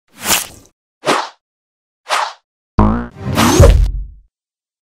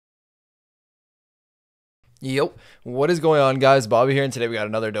Yep, what is going on, guys? Bobby here, and today we got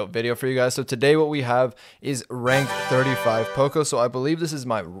another dope video for you guys. So today what we have is rank 35 Poco. So I believe this is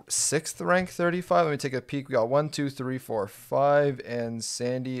my 6th rank 35. Let me take a peek. We got 1 2 3 4 5, and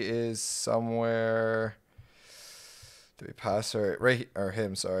Sandy is somewhere. Did we pass her? Right, or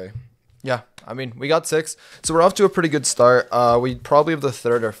him, sorry. Yeah, I mean, we got 6, so we're off to a pretty good start. We probably have the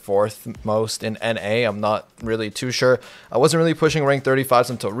 3rd or 4th most in NA. I'm not really too sure. I wasn't really pushing rank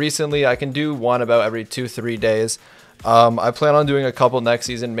 35s until recently. I can do one about every 2-3 days. I plan on doing a couple next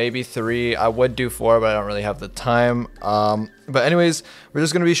season, maybe 3. I would do 4, but I don't really have the time. But anyways, we're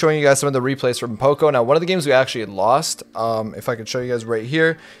just going to be showing you guys some of the replays from Poco. Now, one of the games we actually lost, if I could show you guys right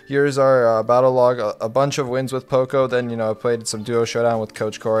here, here's our battle log, a bunch of wins with Poco. Then, you know, I played some duo showdown with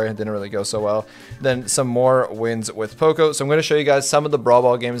Coach Corey. It didn't really go so well. Then some more wins with Poco. So I'm going to show you guys some of the Brawl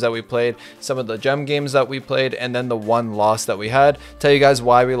Ball games that we played, some of the gem games that we played, and then the one loss that we had. Tell you guys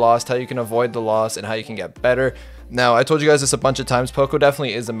why we lost, how you can avoid the loss, and how you can get better. Now, I told you guys this a bunch of times, Poco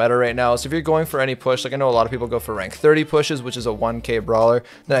definitely is a meta right now, so if you're going for any push, like I know a lot of people go for rank 30 pushes, which is a 1k brawler,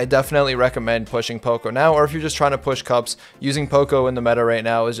 then I definitely recommend pushing Poco now, or if you're just trying to push cups, using Poco in the meta right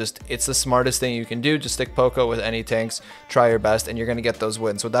now is just, it's the smartest thing you can do. Just stick Poco with any tanks, try your best, and you're going to get those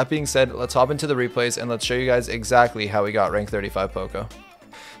wins. With that being said, let's hop into the replays, and let's show you guys exactly how we got rank 35 Poco.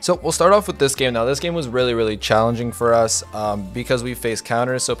 So we'll start off with this game. Now, this game was really challenging for us because we face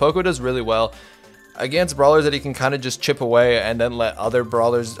counters, so Poco does really well against brawlers that he can kind of just chip away and then let other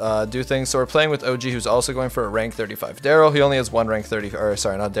brawlers do things. So we're playing with OG, who's also going for a rank 35. Daryl, he only has one rank 30, or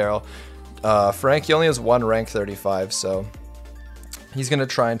sorry, not Daryl. Frank, he only has one rank 35, so he's going to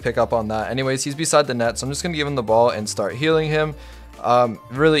try and pick up on that. Anyways, he's beside the net, so I'm just going to give him the ball and start healing him.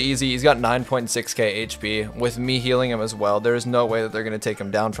 Really easy. He's got 9.6k HP with me healing him as well. There's no way that they're going to take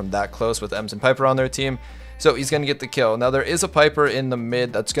him down from that close with Ems and Piper on their team. So he's going to get the kill. Now, there is a Piper in the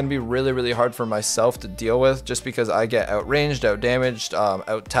mid that's going to be really hard for myself to deal with, just because I get outranged, outdamaged,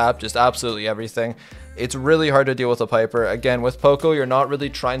 out-tapped, just absolutely everything. It's really hard to deal with a Piper. Again, with Poco, you're not really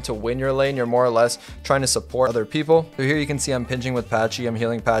trying to win your lane. You're more or less trying to support other people. So here you can see I'm pinching with Patchy. I'm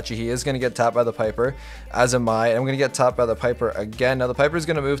healing Patchy. He is going to get tapped by the Piper, as am I. And I'm going to get tapped by the Piper again. Now, the Piper is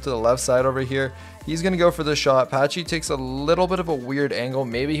going to move to the left side over here. He's going to go for the shot. Patchy takes a little bit of a weird angle.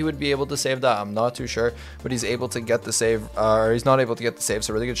 Maybe he would be able to save that. I'm not too sure. But he's able to get the save, or he's not able to get the save.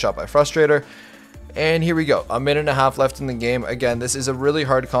 So really good shot by Frustrator. And here we go, a minute and a half left in the game. Again, this is a really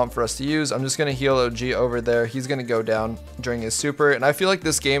hard comp for us to use. I'm just going to heal OG over there. He's going to go down during his super. And I feel like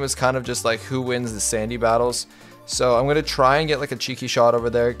this game is kind of just like who wins the Sandy battles. So I'm going to try and get like a cheeky shot over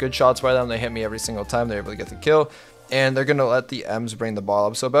there. Good shots by them. They hit me every single time. They're able to get the kill. And they're going to let the M's bring the ball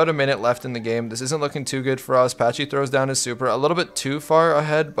up. So about a minute left in the game. This isn't looking too good for us. Patchy throws down his super. A little bit too far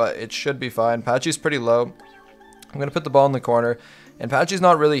ahead, but it should be fine. Patchy's pretty low. I'm going to put the ball in the corner. And Patchy's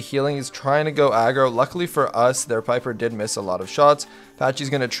not really healing. He's trying to go aggro. Luckily for us, their Piper did miss a lot of shots.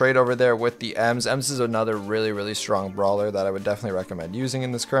 Patchy's going to trade over there with the Ems. Ems is another really strong brawler that I would definitely recommend using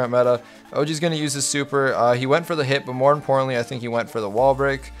in this current meta. OG's going to use his super. He went for the hit, but more importantly, I think he went for the wall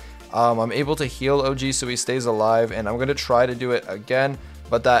break. I'm able to heal OG so he stays alive, and I'm going to try to do it again.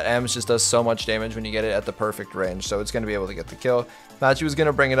 But that Ems just does so much damage when you get it at the perfect range, so it's going to be able to get the kill. Patchy was going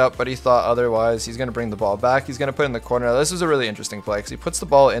to bring it up, but he thought otherwise. He's going to bring the ball back. He's going to put it in the corner. Now, this is a really interesting play because he puts the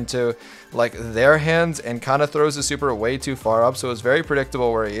ball into like their hands and kind of throws the super way too far up, so it's very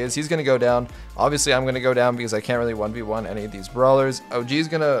predictable where he is. He's going to go down. Obviously, I'm going to go down because I can't really 1v1 any of these brawlers. OG is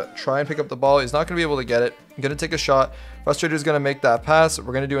going to try and pick up the ball. He's not going to be able to get it. I'm going to take a shot. Frustrator is going to make that pass.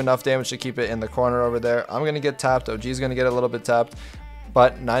 We're going to do enough damage to keep it in the corner over there. I'm going to get tapped. OG is going to get a little bit tapped.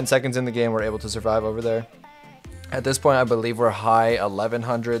 But 9 seconds in the game, we're able to survive over there. At this point, I believe we're high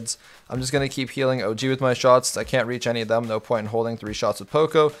 1100s. I'm just going to keep healing OG with my shots. I can't reach any of them. No point in holding 3 shots with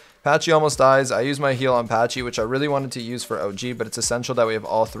Poco. Patchy almost dies. I use my heal on Patchy, which I really wanted to use for OG, but it's essential that we have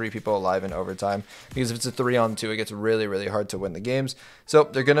all 3 people alive in overtime, because if it's a 3-on-2, it gets really hard to win the games. So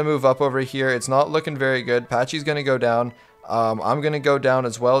they're going to move up over here. It's not looking very good. Patchy's going to go down. I'm going to go down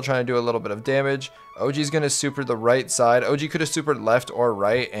as well, trying to do a little bit of damage. OG's going to super the right side. OG could have supered left or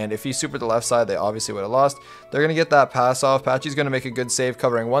right, and if he supered the left side, they obviously would have lost. They're going to get that pass off. Patchy's going to make a good save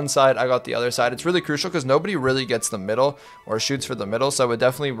covering one side. I got the other side. It's really crucial because nobody really gets the middle or shoots for the middle, so I would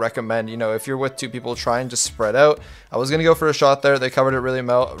definitely recommend, you know, if you're with 2 people, try and just spread out. I was going to go for a shot there. They covered it really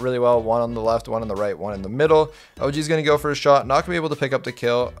well. One on the left, one on the right, one in the middle. OG's going to go for a shot. Not going to be able to pick up the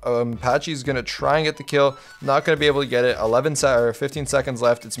kill. Patchy's going to try and get the kill. Not going to be able to get it. 15 seconds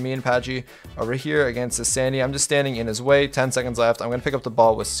left. It's me and Patchy over here against the Sandy. I'm just standing in his way. 10 seconds left. I'm going to pick up the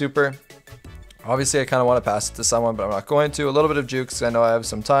ball with super. Obviously, I kind of want to pass it to someone, but I'm not going to. A little bit of juke because I know I have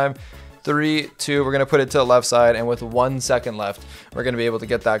some time. 3, 2, we're going to put it to the left side, and with 1 second left, we're going to be able to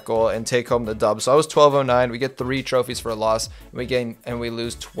get that goal and take home the dub. So I was 1209. We get 3 trophies for a loss, and we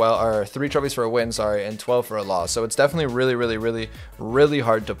lose 12, or 3 trophies for a win, sorry, and 12 for a loss. So it's definitely really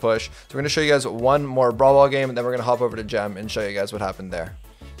hard to push. So we're going to show you guys one more Brawl Ball game, and then we're going to hop over to Gem and show you guys what happened there.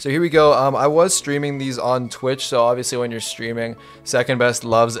 So here we go. I was streaming these on Twitch, so obviously when you're streaming, second best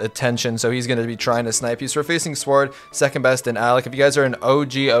loves attention, so he's going to be trying to snipe you. So we're facing Sword, second best, and Alec. If you guys are an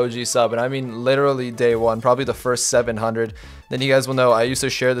OG sub, and I mean literally day one, probably the first 700, then you guys will know I used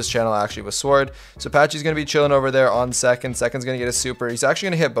to share this channel actually with Sword. So Patchy's going to be chilling over there on second. Second's going to get a super. He's actually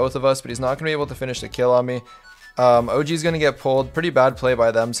going to hit both of us, but he's not going to be able to finish the kill on me. OG's going to get pulled. Pretty bad play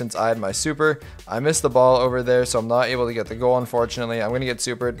by them since I had my super. I missed the ball over there, so I'm not able to get the goal, unfortunately. I'm going to get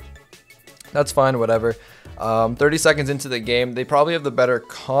supered. That's fine, whatever. 30 seconds into the game, they probably have the better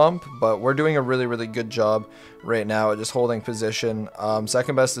comp, but we're doing a really good job right now at just holding position.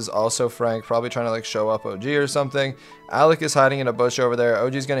 Second best is also Frank, probably trying to like show up OG or something. Alec is hiding in a bush over there.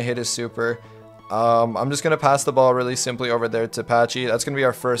 OG's going to hit his super. I'm just going to pass the ball really simply over there to Patchy. That's going to be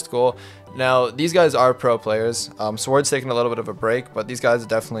our first goal. Now, these guys are pro players. Sword's taking a little bit of a break, but these guys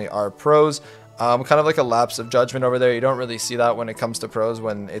definitely are pros. Kind of like a lapse of judgment over there. You don't really see that when it comes to pros,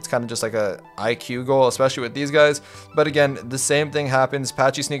 when it's kind of just like a IQ goal, especially with these guys. But again, the same thing happens.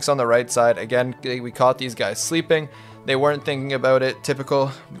 Patchy sneaks on the right side. Again, we caught these guys sleeping. They weren't thinking about it.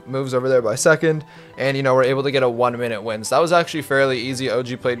 Typical moves over there by second. And, you know, we're able to get a 1-minute win. So that was actually fairly easy.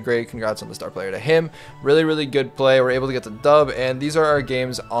 OG played great. Congrats on the star player to him. Really good play. We're able to get the dub. And these are our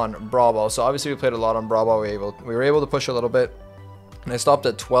games on Brawl Ball. So obviously we played a lot on Brawl Ball. We were able to push a little bit. And I stopped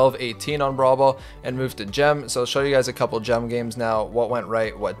at 12-18 on Brawl Ball and moved to Gem. So I'll show you guys a couple Gem games now, what went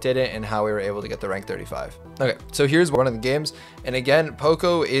right, what didn't, and how we were able to get the rank 35. Okay, so here's one of the games. And again,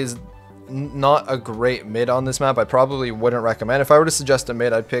 Poco is not a great mid on this map. I probably wouldn't recommend. If I were to suggest a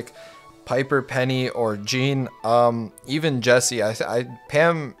mid, I'd pick Piper, Penny, or Jean. Even Jesse.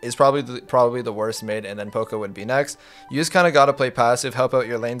 Pam is probably the worst mid, and then Poco would be next. You just kind of got to play passive, help out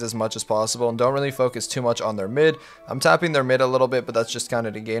your lanes as much as possible, and don't really focus too much on their mid. I'm tapping their mid a little bit, but that's just kind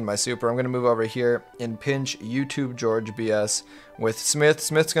of to gain my super. I'm going to move over here and pinch YouTube George BS with Smith.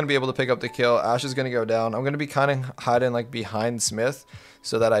 Smith's going to be able to pick up the kill. Ash is going to go down. I'm going to be kind of hiding like behind Smith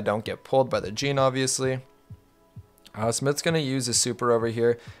so that I don't get pulled by the Jean, obviously. Smith's going to use his super over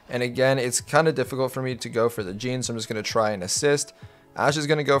here, and again, it's kind of difficult for me to go for the Jean, so I'm just going to try and assist. Ash is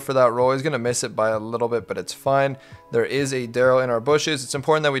going to go for that roll. He's going to miss it by a little bit, but it's fine. There is a Daryl in our bushes. It's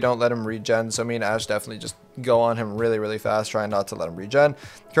important that we don't let him regen, so me and Ash definitely just go on him really fast, trying not to let him regen.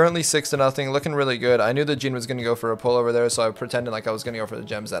 Currently 6-0, looking really good. I knew the Jean was going to go for a pull over there, so I pretended like I was going to go for the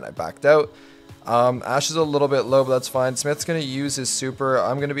gems, that I backed out. Ash is a little bit low, but that's fine. Smith's going to use his super.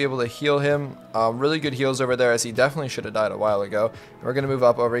 I'm going to be able to heal him. Really good heals over there, as he definitely should have died a while ago. And we're going to move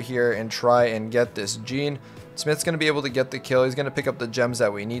up over here and try and get this Jean. Smith's going to be able to get the kill. He's going to pick up the gems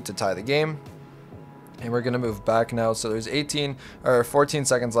that we need to tie the game. And we're going to move back now. So there's 14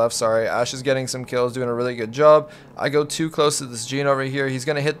 seconds left. Sorry. Ash is getting some kills, doing a really good job. I go too close to this Jean over here. He's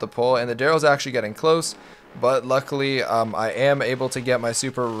going to hit the pole, and the Daryl's actually getting close. But luckily, I am able to get my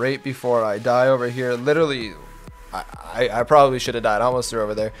super right before I die over here. Literally, I probably should have died. I almost threw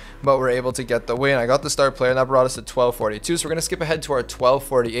over there. But we're able to get the win. I got the star player, and that brought us to 1242. So we're going to skip ahead to our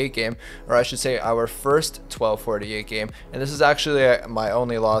 1248 game. Or I should say our first 1248 game. And this is actually my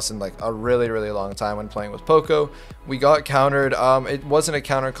only loss in like a really long time when playing with Poco. We got countered. It wasn't a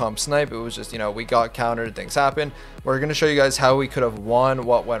counter comp snipe. It was just, you know, we got countered. Things happened. We're going to show you guys how we could have won,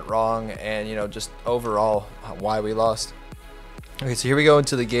 what went wrong, and, you know, just overall why we lost. Okay, so here we go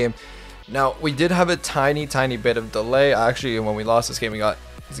into the game. Now, we did have a tiny bit of delay. Actually, when we lost this game, we got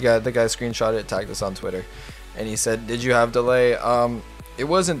the guy screenshotted it, tagged us on Twitter, and he said, "Did you have delay?" It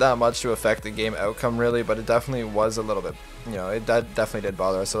wasn't that much to affect the game outcome, really, but it definitely was a little bit. You know, that definitely did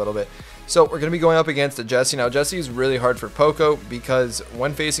bother us a little bit. So we're going to be going up against a Jesse. Now, Jesse is really hard for Poco because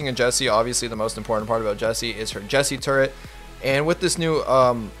when facing a Jesse, obviously the most important part about Jesse is her Jesse turret. And with this new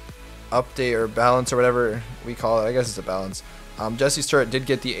update or balance or whatever we call it, I guess it's a balance. Jesse's turret did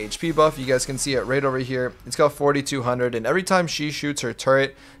get the HP buff. You guys can see it right over here. It's got 4200, and every time she shoots her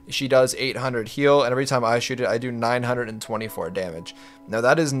turret, she does 800 heal, and every time I shoot it, I do 924 damage. Now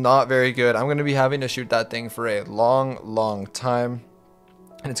that is not very good. I'm going to be having to shoot that thing for a long time,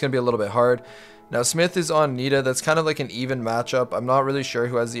 and it's going to be a little bit hard. Now Smith is on Nita. That's kind of like an even matchup. I'm not really sure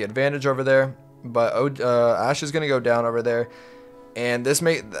who has the advantage over there, but Ash is going to go down over there. And this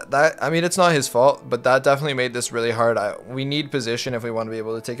made that, I mean, it's not his fault, but that definitely made this really hard. We need position if we want to be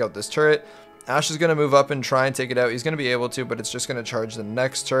able to take out this turret. Ash is going to move up and try and take it out. He's going to be able to, but it's just going to charge the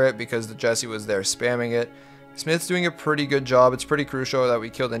next turret because the Jesse was there spamming it. Smith's doing a pretty good job. It's pretty crucial that we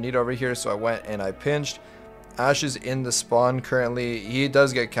killed the Nita over here, so I went and I pinched. Ash is in the spawn currently. He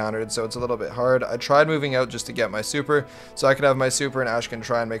does get countered, so it's a little bit hard. I tried moving out just to get my super, so I could have my super and Ash can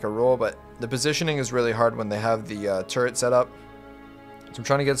try and make a roll, but the positioning is really hard when they have the turret set up. So I'm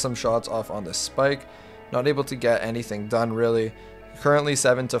trying to get some shots off on this spike. Not able to get anything done really. Currently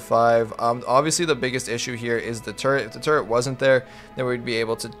 7-5. Obviously the biggest issue here is the turret. If the turret wasn't there, then we'd be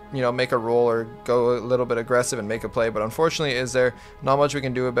able to, you know, make a roll or go a little bit aggressive and make a play. But unfortunately, is there not much we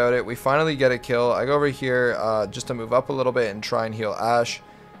can do about it. We finally get a kill. I go over here just to move up a little bit and try and heal Ash.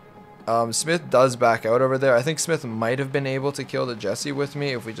 Smith does back out over there. I think Smith might have been able to kill the Jesse with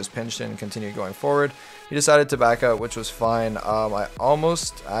me if we just pinched it and continued going forward. He decided to back out, which was fine. I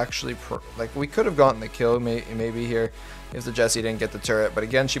almost actually, we could have gotten the kill maybe here if the Jesse didn't get the turret. But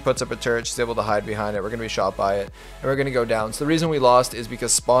again, she puts up a turret. She's able to hide behind it. We're going to be shot by it, and we're going to go down. So the reason we lost is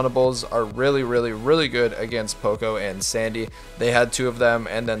because spawnables are really, really, really good against Poco and Sandy. They had 2 of them,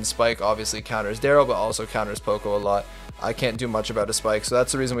 and then Spike obviously counters Daryl, but also counters Poco a lot. I can't do much about a Spike, so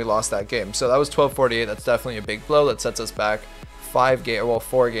that's the reason we lost that game. So that was 12-48. That's definitely a big blow. That sets us back 4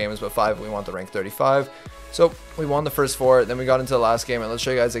 games, but 5 we want the rank 35. So we won the first 4, then we got into the last game, and let's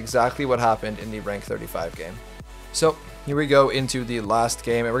show you guys exactly what happened in the rank 35 game. So here we go into the last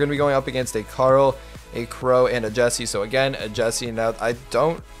game, and we're going to be going up against a Carl, a Crow, and a Jesse. So again, a Jesse. Now I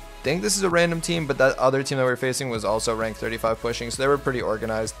don't think this is a random team, but that other team that we were facing was also rank 35 pushing, so they were pretty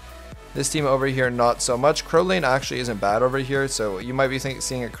organized. This team over here, not so much. Crow lane actually isn't bad over here, so you might be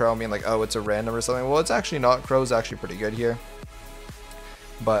seeing a Crow and being like, oh, it's a random or something. Well, it's actually not. Crow's actually pretty good here,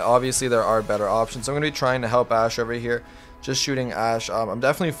 but obviously there are better options. So I'm going to be trying to help Ash over here, just shooting Ash. I'm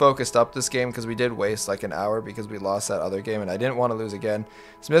definitely focused up this game because we did waste like an hour because we lost that other game, and I didn't want to lose again.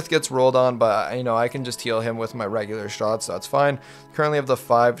 Smith gets rolled on, but you know, I can just heal him with my regular shots, so that's fine. Currently have the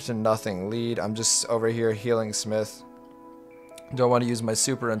 5-0 lead. I'm just over here healing Smith. Don't want to use my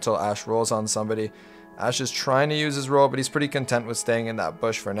super until Ash rolls on somebody. Ash is trying to use his roll, but he's pretty content with staying in that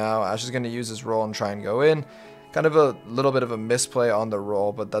bush for now. Ash is going to use his roll and try and go in. Kind of a little bit of a misplay on the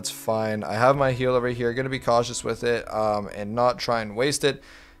roll, but that's fine. I have my heal over here. Going to be cautious with it and not try and waste it.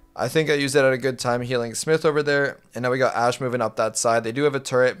 I think I used it at a good time healing Smith over there. And now we got Ash moving up that side. They do have a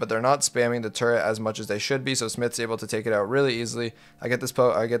turret, but they're not spamming the turret as much as they should be. So Smith's able to take it out really easily. I get this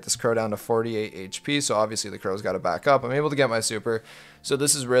Crow down to 48 HP. So obviously the Crow's got to back up. I'm able to get my super. So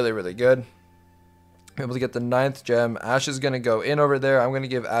this is really, really good. I'm able to get the 9th gem. Ash is going to go in over there. I'm going to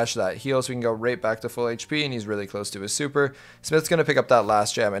give Ash that heal so we can go right back to full HP. And he's really close to his super. Smith's going to pick up that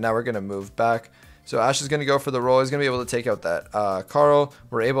last gem. And now we're going to move back. So Ash is going to go for the roll. He's going to be able to take out that Carl.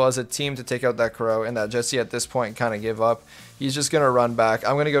 We're able as a team to take out that Crow, and that Jesse at this point kind of give up. He's just going to run back.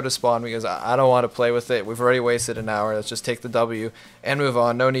 I'm going to go to spawn because I don't want to play with it. We've already wasted an hour. Let's just take the W and move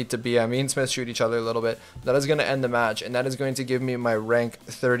on. No need to BM. Me and Smith shoot each other a little bit. That is going to end the match, and that is going to give me my rank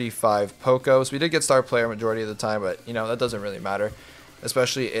 35 Poco. So we did get star player majority of the time, but you know, that doesn't really matter,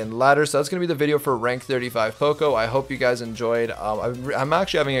 especially in ladder. So that's going to be the video for rank 35 Poco. I hope you guys enjoyed. I'm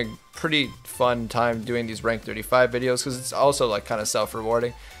actually having a pretty fun time doing these rank 35 videos because it's also like kind of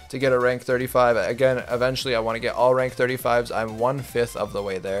self-rewarding to get a rank 35. Again, eventually I want to get all rank 35s. I'm 1/5 of the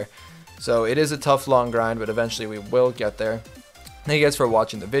way there, so it is a tough long grind, but eventually we will get there. Thank you guys for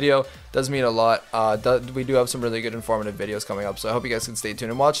watching the video. Does mean a lot. We do have some really good informative videos coming up, so I hope you guys can stay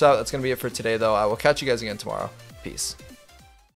tuned and watch that. That's going to be it for today though. I will catch you guys again tomorrow. Peace.